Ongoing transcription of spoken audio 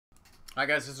Alright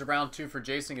guys, this is round 2 for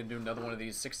Jason. Gonna do another one of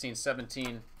these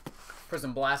 16-17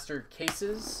 Prizm Blaster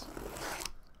cases.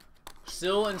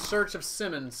 Still in search of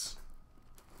Simmons.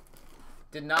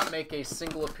 Did not make a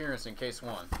single appearance in case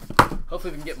 1.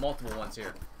 Hopefully we can get multiple ones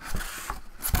here.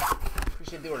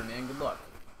 Appreciate the order, man. Good luck.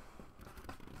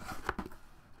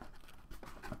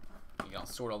 I'll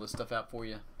sort all this stuff out for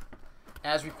you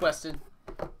as requested.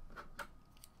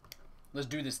 Let's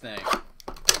do this thing.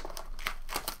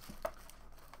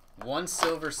 1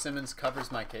 silver Simmons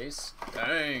covers my case.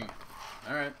 Dang.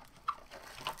 Alright.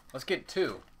 Let's get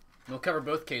 2. We'll cover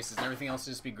both cases and everything else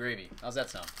will just be gravy. How's that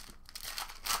sound?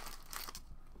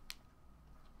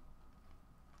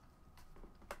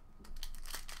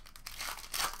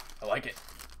 I like it.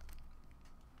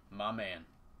 My man.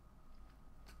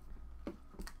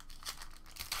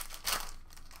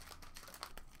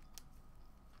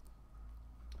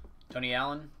 Tony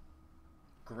Allen,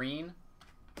 green.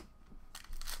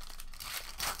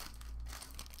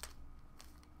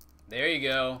 There you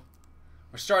go.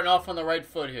 We're starting off on the right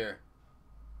foot here.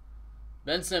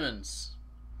 Ben Simmons.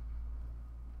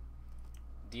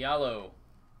 Diallo.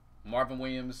 Marvin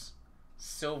Williams.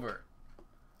 Silver.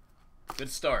 Good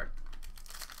start.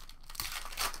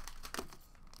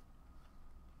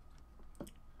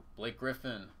 Blake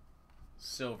Griffin.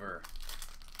 Silver.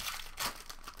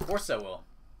 Of course I will.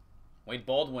 Wade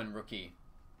Baldwin, rookie.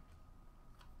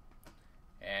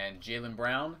 And Jaylen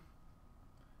Brown,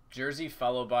 jersey,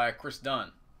 followed by Chris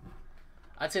Dunn.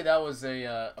 I'd say that was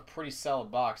a pretty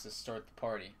solid box to start the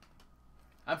party.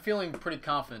 I'm feeling pretty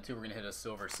confident, too, we're going to hit a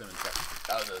silver Simmons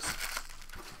out of this.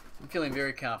 I'm feeling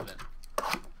very confident.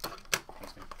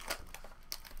 Thanks, man.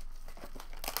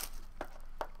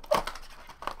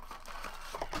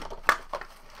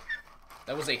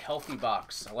 That was a healthy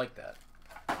box. I like that.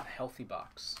 A healthy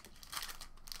box.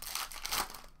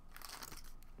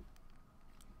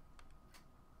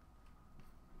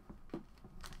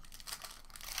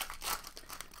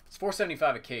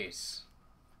 $4.75 a case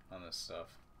on this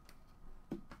stuff.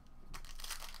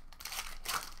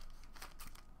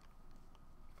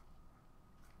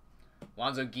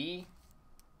 Lonzo Gee,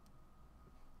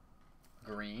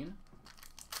 green.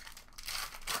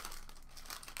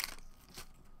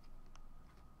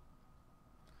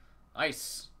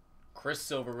 Nice. Chris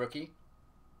Silver, rookie.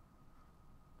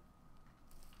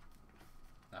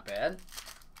 Not bad.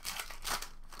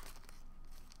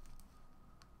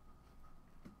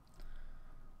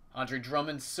 Andre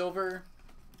Drummond, silver,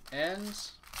 and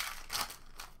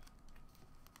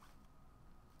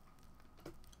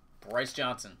Bryce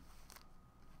Johnson,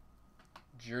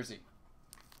 jersey.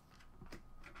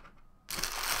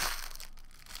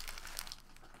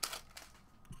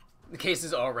 The case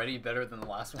is already better than the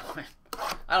last one.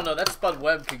 I don't know, that Spud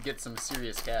Webb could get some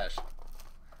serious cash.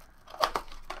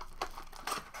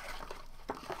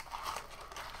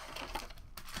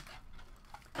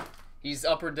 He's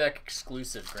Upper Deck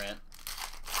exclusive, Grant.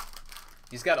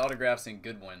 He's got autographs in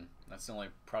Goodwin. That's the only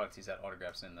product he's had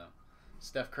autographs in, though.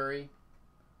 Steph Curry,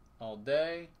 all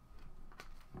day.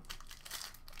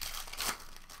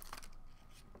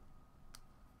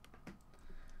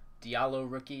 Diallo,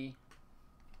 rookie.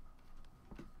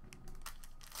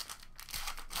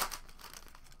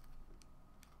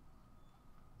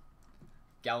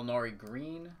 Gallinari,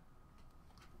 green.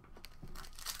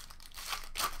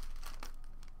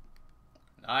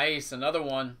 Nice, another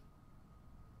one.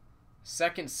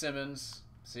 Second Simmons.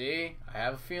 See, I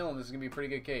have a feeling this is gonna be a pretty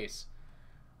good case.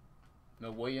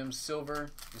 No Williams, silver.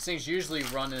 These things usually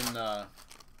run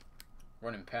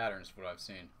in patterns, what I've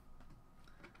seen.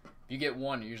 If you get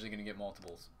one, you're usually gonna get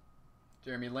multiples.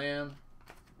 Jeremy Lamb,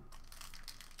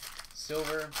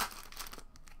 silver,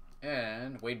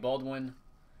 and Wade Baldwin,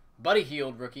 Buddy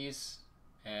Hield rookies,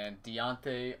 and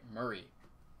Dejounte Murray,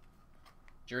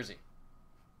 jersey.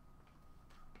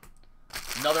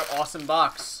 Another awesome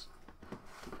box.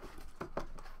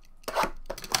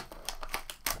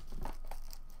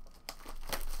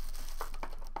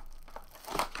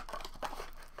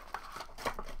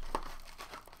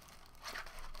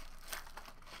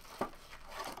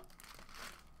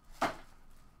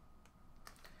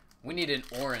 We need an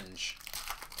orange.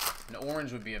 An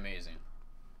orange would be amazing.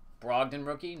 Brogdon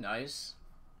rookie, nice.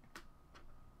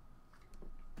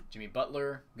 Jimmy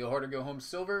Butler, go hard or go home,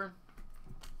 silver.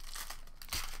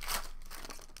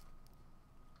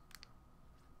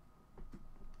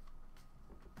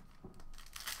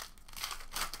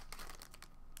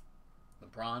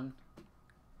 LeBron.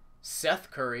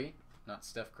 Seth Curry, not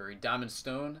Steph Curry. Diamond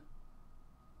Stone,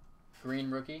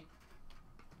 green rookie.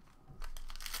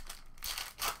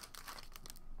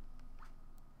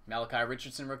 Malachi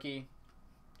Richardson rookie.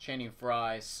 Channing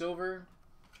Frye, silver.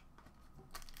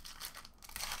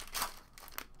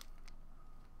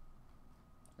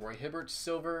 Roy Hibbert,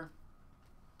 silver.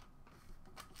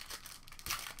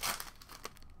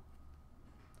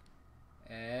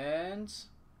 And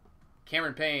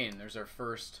Cameron Payne. There's our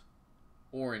first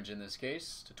orange in this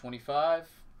case to 25.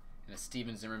 And a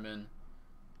Steven Zimmerman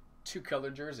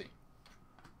 2-color jersey.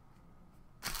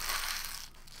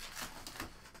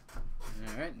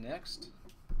 Alright, next.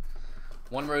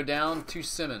 1 row down, 2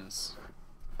 Simmons.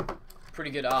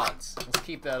 Pretty good odds. Let's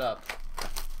keep that up.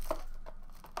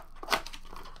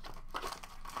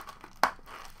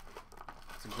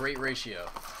 It's a great ratio.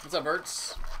 What's up,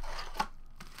 Ertz?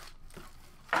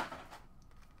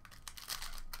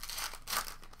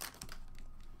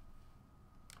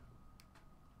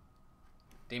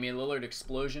 Damian Lillard,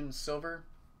 explosion, silver.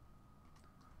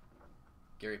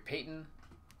 Gary Payton,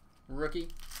 rookie.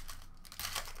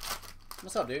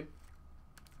 What's up, dude?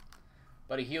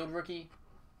 Buddy Hield, rookie.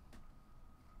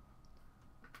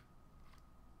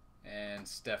 And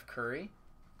Steph Curry.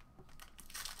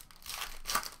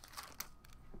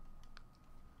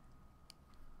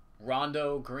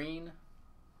 Rondo, green.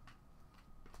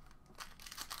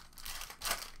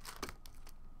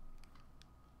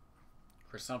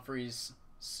 Chris Humphries,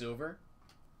 silver.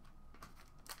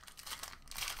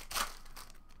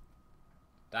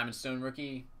 Diamond Stone,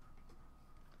 rookie.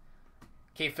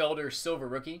 Kay Felder, silver,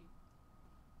 rookie.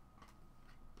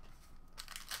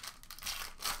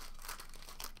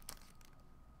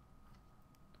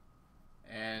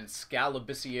 And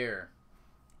Scalabissiere,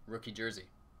 rookie jersey.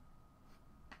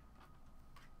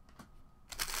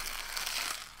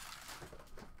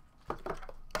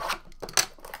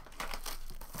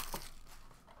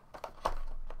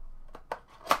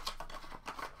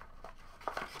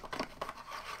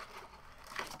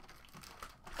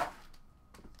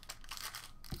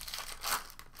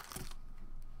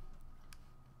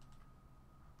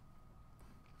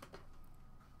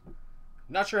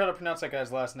 Not sure how to pronounce that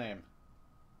guy's last name.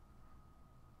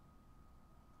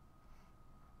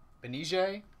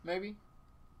 Benije, maybe?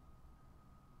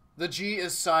 The G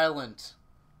is silent.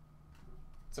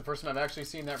 It's the first time I've actually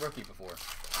seen that rookie before.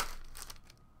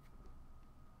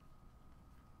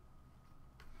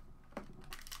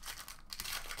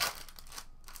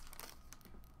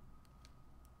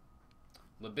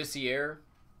 Labissiere,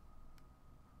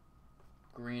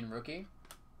 green rookie.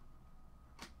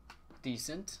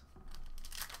 Decent.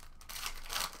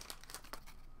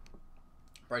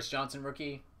 Bryce Johnson,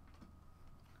 rookie.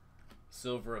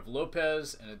 Silver of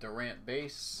Lopez and a Durant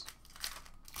base.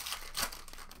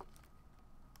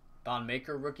 Don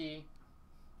Maker, rookie.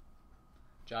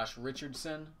 Josh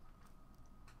Richardson,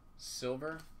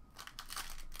 silver.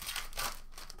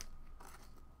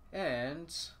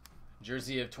 And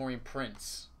jersey of Taurean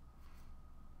Prince.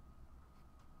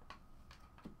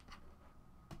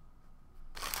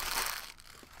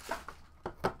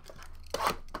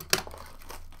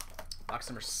 Box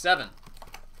number 7.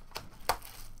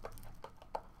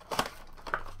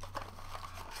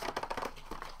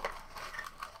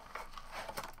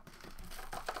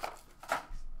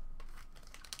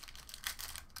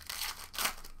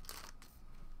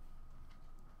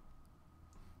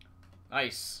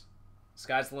 Nice.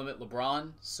 Sky's the Limit,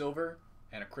 LeBron, silver,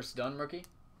 and a Chris Dunn rookie.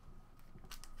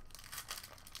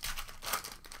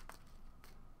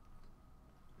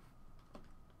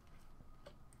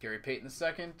 Gary Payton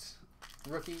II,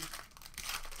 rookie.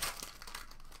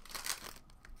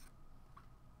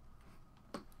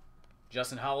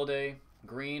 Justin Holiday,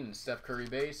 green, and Steph Curry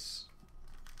base.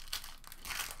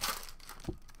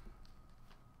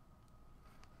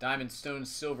 Diamond Stone,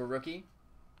 silver rookie.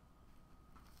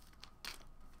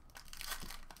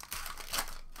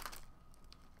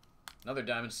 Another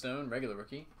Diamond Stone, regular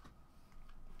rookie.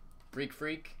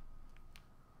 Freak,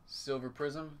 silver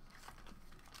Prizm.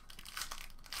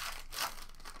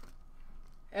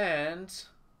 And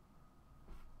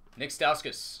Nick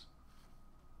Stauskas.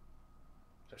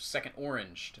 Our second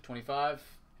orange to 25.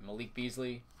 And Malik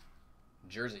Beasley,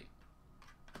 jersey.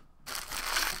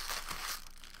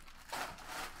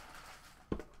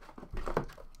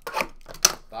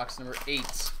 Box number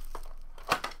 8.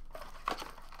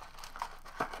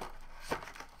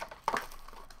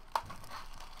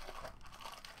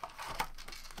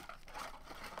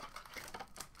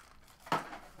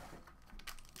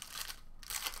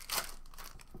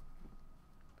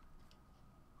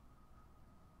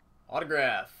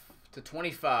 Autograph to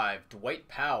 25, Dwight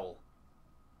Powell.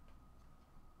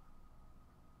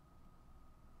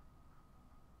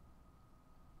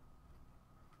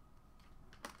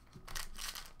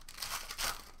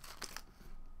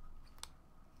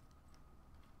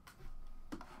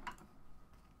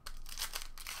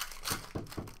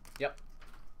 Yep.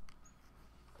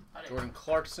 Jordan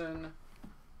Clarkson,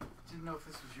 Didn't know if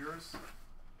this was yours.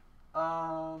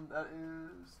 That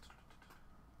is.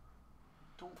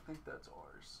 Don't think that's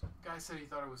ours. Guy said he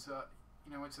thought it was.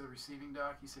 Went to the receiving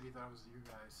dock. He said he thought it was you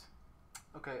guys.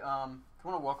 Okay. If you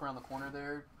want to walk around the corner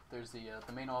there, there's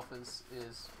the main office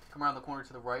is. Come around the corner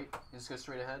to the right. You just go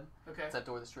straight ahead. Okay. It's that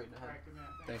door that's straight ahead. All right, good man.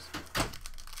 Thanks.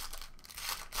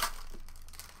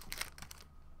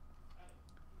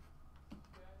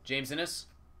 James Innes.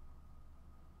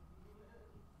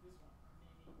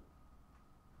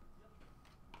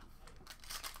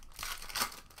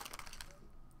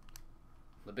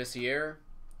 Labissiere,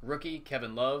 rookie.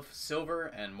 Kevin Love, silver,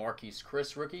 and Marquise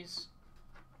Chris, rookies.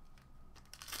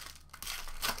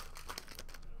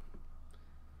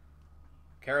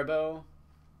 Carabo,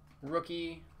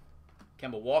 rookie.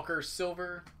 Kemba Walker,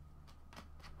 silver.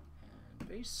 And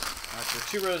base. Alright,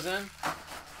 we're 2 rows in.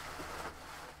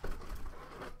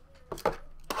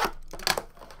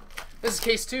 This is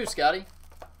case 2, Scotty.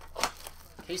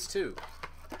 Case 2.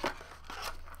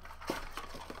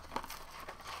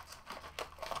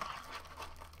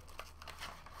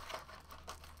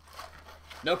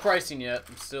 No pricing yet.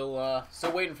 I'm still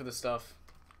waiting for the stuff.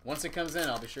 Once it comes in,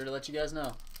 I'll be sure to let you guys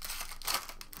know.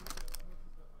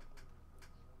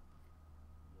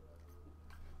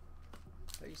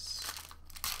 Base.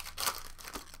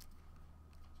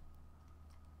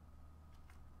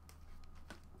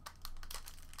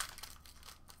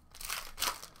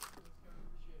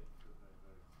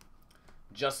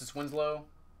 Justice Winslow,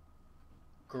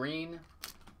 green.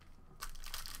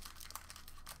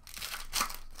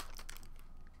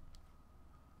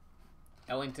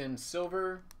 Ellington,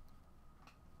 silver.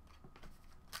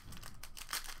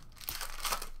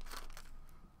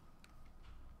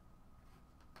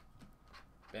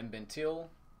 Ben Bentil,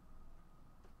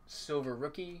 silver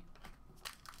rookie.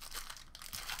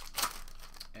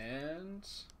 And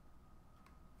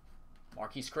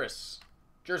Marquise Chris,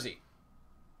 jersey.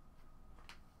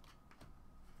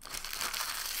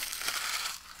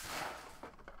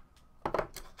 All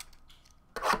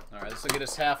right, this will get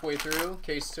us halfway through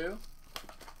case 2.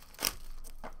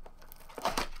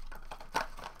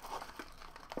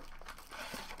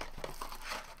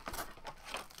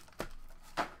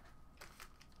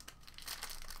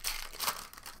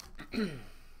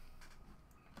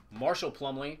 Marshall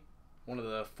Plumlee, one of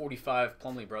the 45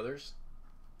 Plumlee brothers.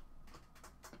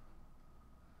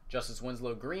 Justice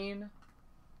Winslow, green.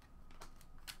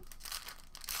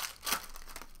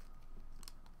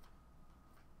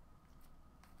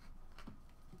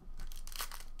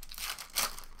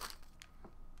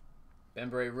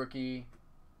 Bembry, rookie.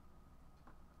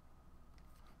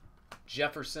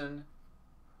 Jefferson,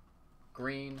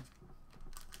 green.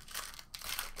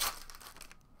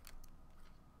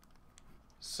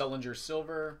 Sullinger,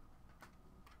 silver.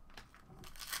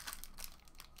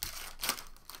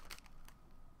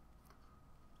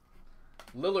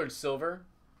 Lillard, silver.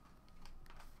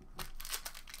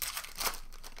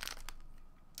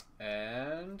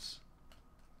 And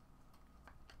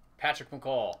Patrick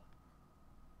McCall,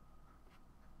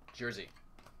 jersey.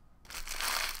 All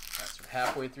right, so we're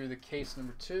halfway through the case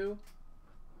number 2.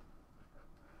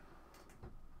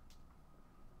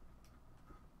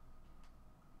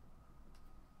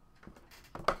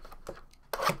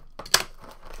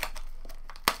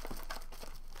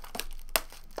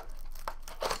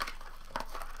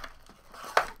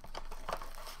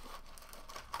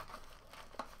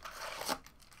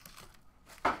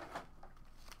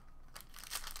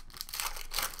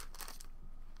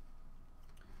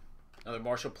 Another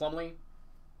Marshall Plumlee.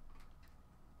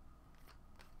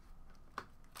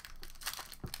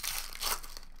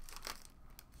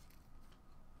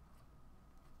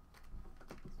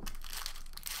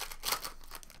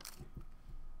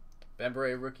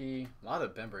 Bembry, rookie. A lot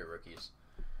of Bembry rookies.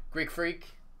 Greek Freak,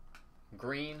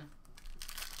 green.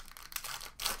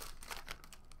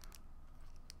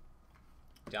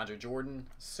 DeAndre Jordan,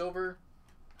 silver.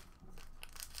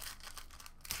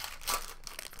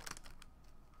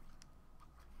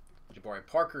 Jabari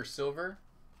Parker, silver.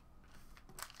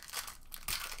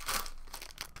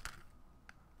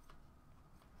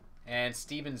 And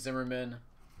Steven Zimmerman,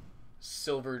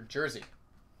 silver jersey.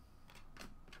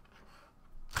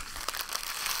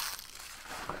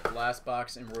 Last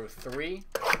box in row 3.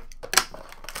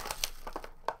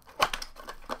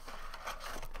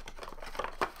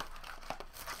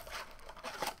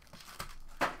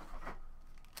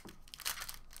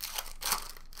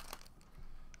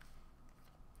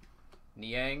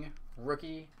 Niang,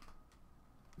 rookie.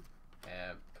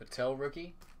 And Patel,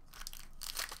 rookie.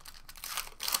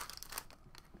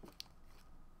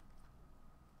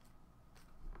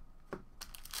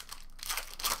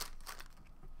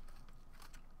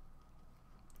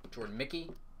 Jordan Mickey.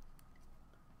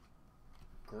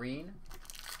 Green.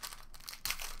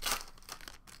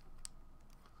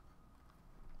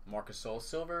 Marcus Sol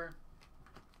silver.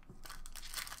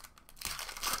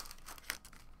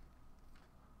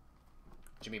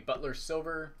 Jimmy Butler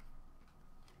silver.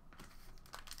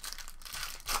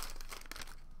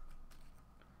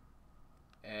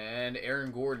 And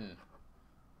Aaron Gordon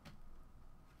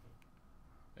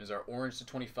is our orange to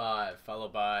 25,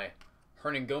 followed by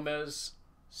Hernan Gomez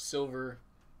silver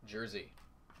jersey.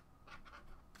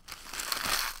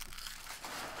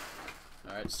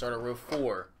 All right, start at row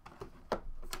 4.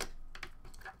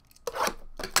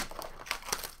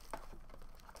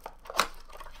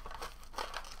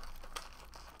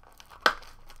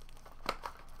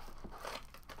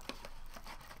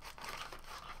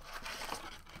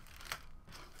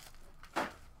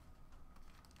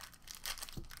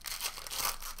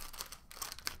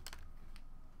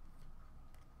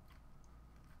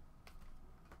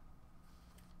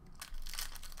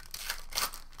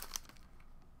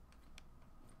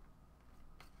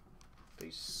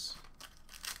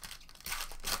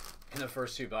 In the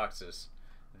first 2 boxes.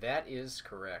 That is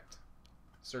correct.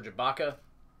 Serge Ibaka,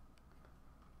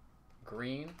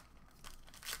 green.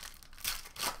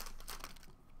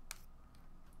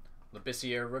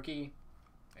 Labissiere rookie,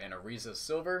 and Ariza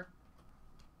silver.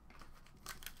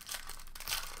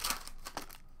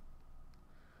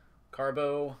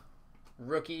 Carbo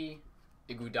rookie,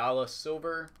 Iguodala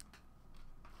silver.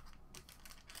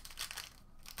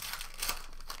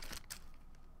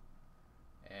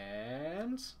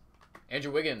 And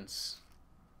Andrew Wiggins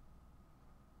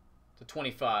to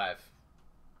 25.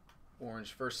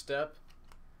 Orange first step,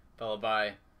 followed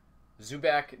by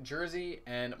Zubac jersey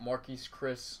and Marquise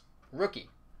Chris rookie.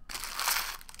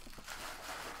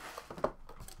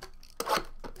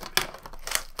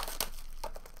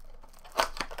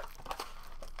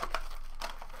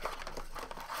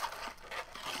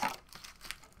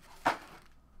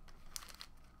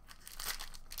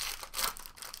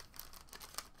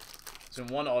 It's been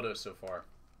 1 auto so far.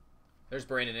 There's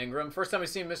Brandon Ingram. First time we've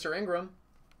seen Mr. Ingram.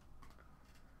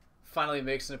 Finally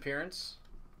makes an appearance.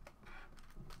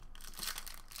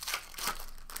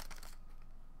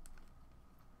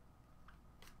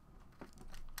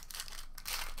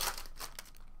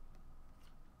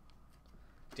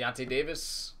 Deontay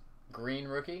Davis, green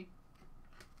rookie.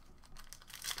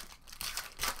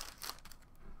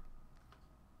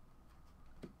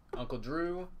 Uncle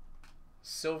Drew,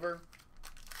 silver.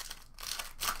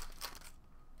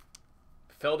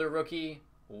 Felder rookie,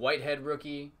 Whitehead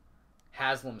rookie,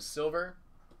 Haslam silver.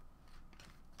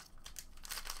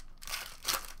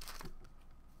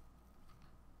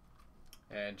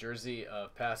 And jersey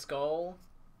of Pascal,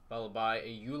 followed by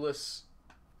a Ulyss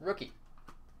rookie.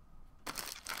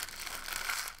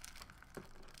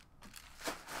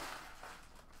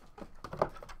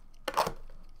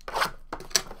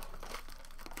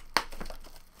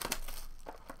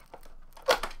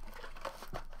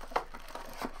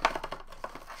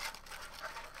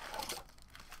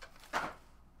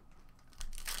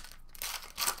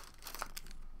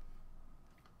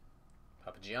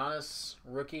 Giannis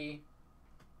rookie.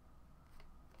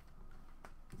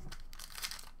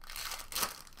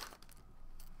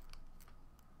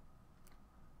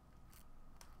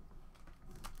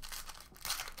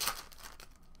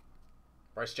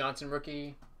 Bryce Johnson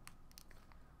rookie.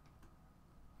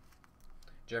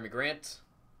 Jeremy Grant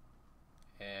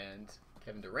and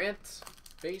Kevin Durant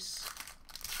base.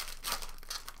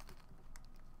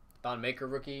 Don Maker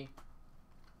rookie.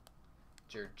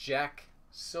 Jared Jack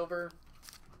silver.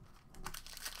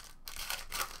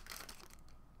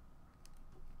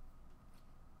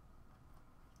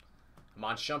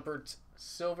 Amon Shumpert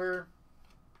silver.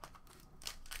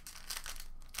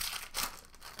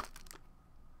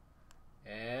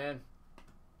 And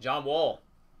John Wall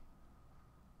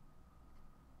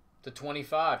to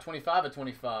 25. 25 of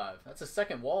 25. That's a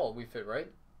second Wall we fit,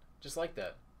 right? Just like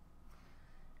that.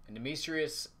 And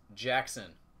Demetrius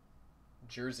Jackson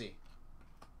jersey.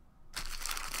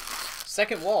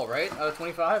 Second Wall, right? Out of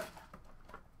 25?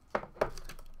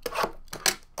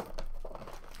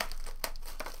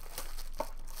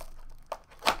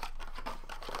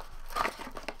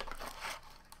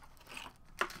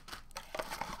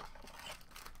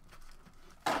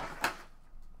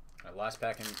 Last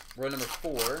pack in row number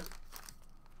 4.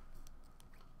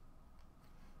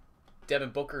 Devin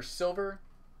Booker silver.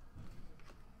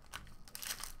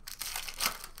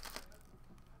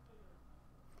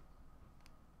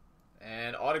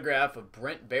 And autograph of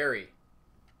Brent Barry.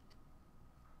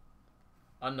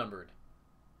 Unnumbered.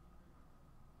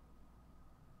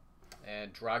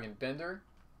 And Dragan Bender.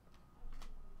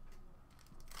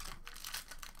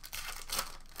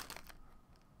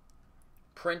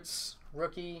 Prince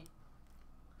rookie.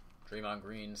 Draymond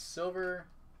Green silver.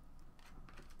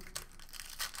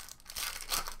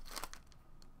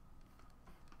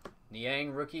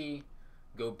 Niang rookie.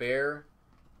 Gobert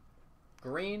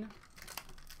green.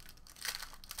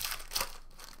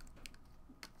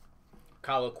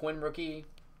 Kyle Quinn rookie.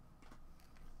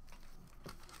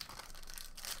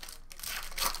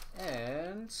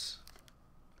 And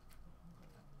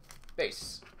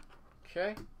base.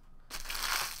 Okay.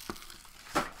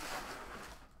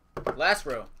 Last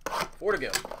row. 4 to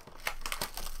go.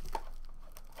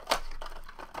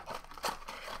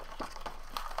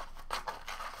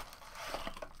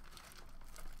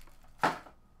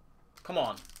 Come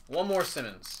on. One more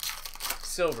Simmons.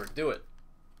 Silver. Do it.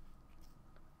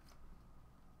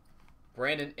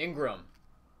 Brandon Ingram.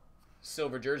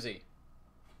 Silver jersey.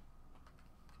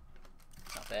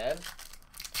 Not bad.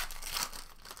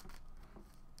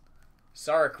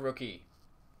 Saric rookie.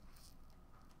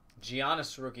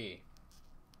 Giannis rookie.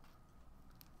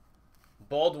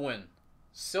 Baldwin.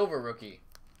 Silver rookie.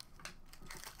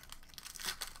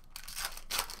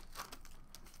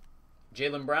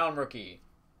 Jaylen Brown rookie.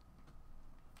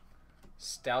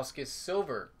 Stauskas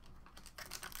silver.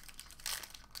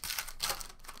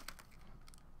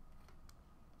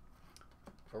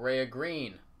 Barea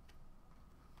green.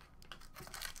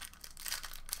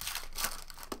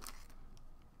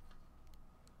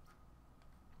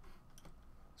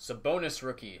 Sabonis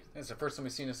rookie. That's the first time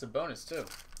we've seen a Sabonis too.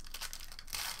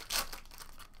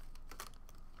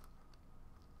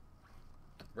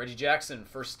 Reggie Jackson,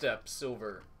 first step,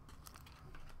 silver.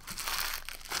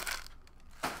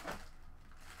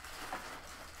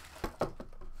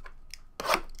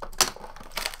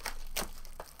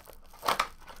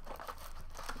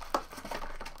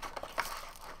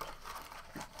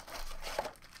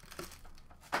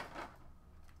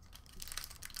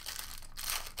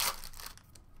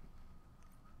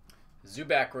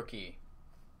 Zubac rookie.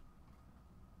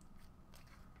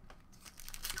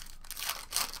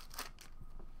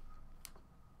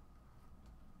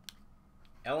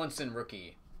 Ellenson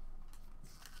rookie.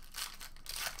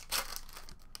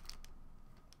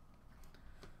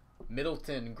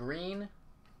 Middleton green.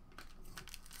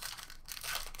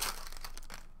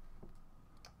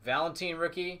 Valentine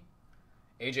rookie.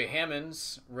 AJ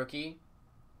Hammonds rookie.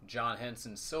 John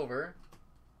Henson silver.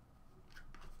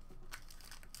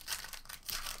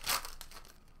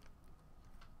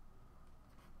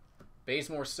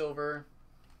 Bazemore silver.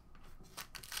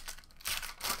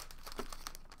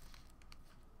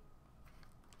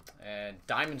 And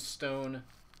Diamond Stone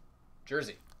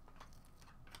jersey.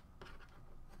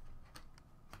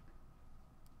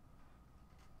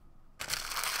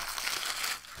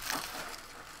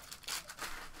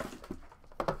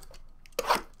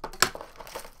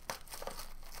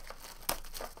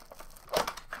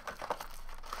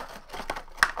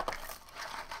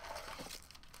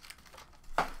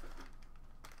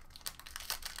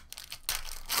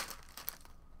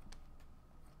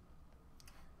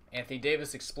 Anthony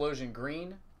Davis Explosion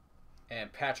green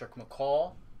and Patrick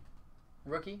McCall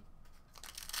rookie.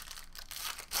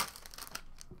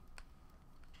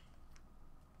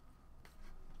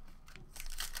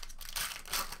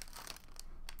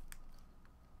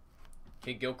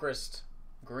 Kid Gilchrist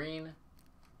green.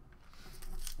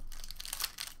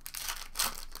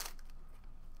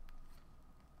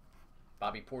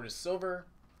 Bobby Portis silver.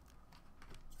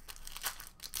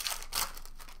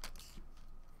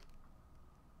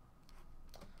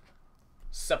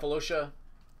 Cephalosha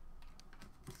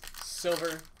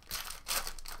silver.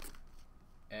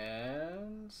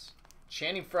 And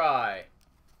Channing Frye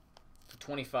to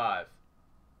 25.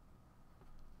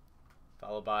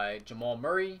 Followed by Jamal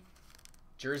Murray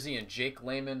jersey and Jake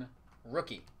Layman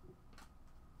rookie.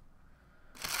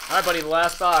 All right, buddy, the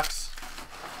last box.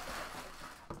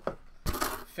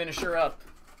 Finish her up.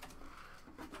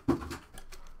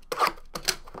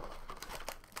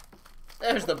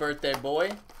 There's the birthday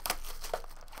boy.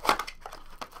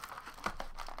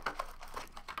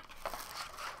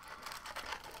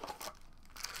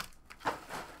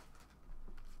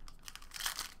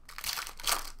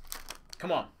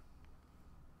 Come on.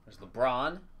 There's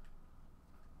LeBron.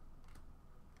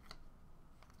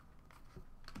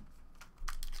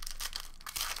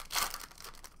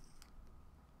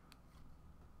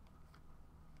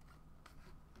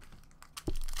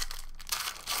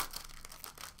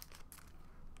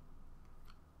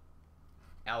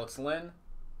 Alex Len.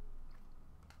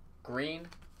 Green.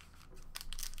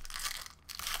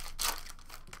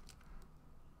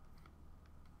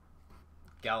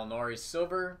 Gallinari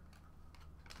silver.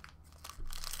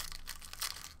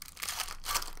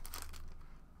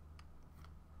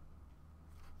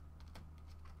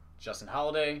 Justin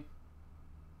Holiday,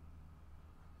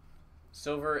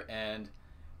 silver, and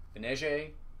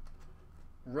Benege,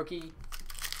 rookie.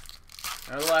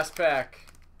 And our last pack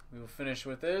we will finish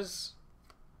with is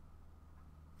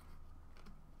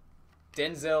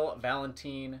Denzel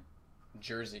Valentine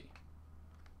jersey.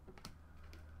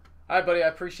 Alright, buddy, I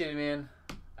appreciate it, man.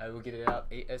 I will get it out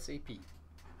ASAP.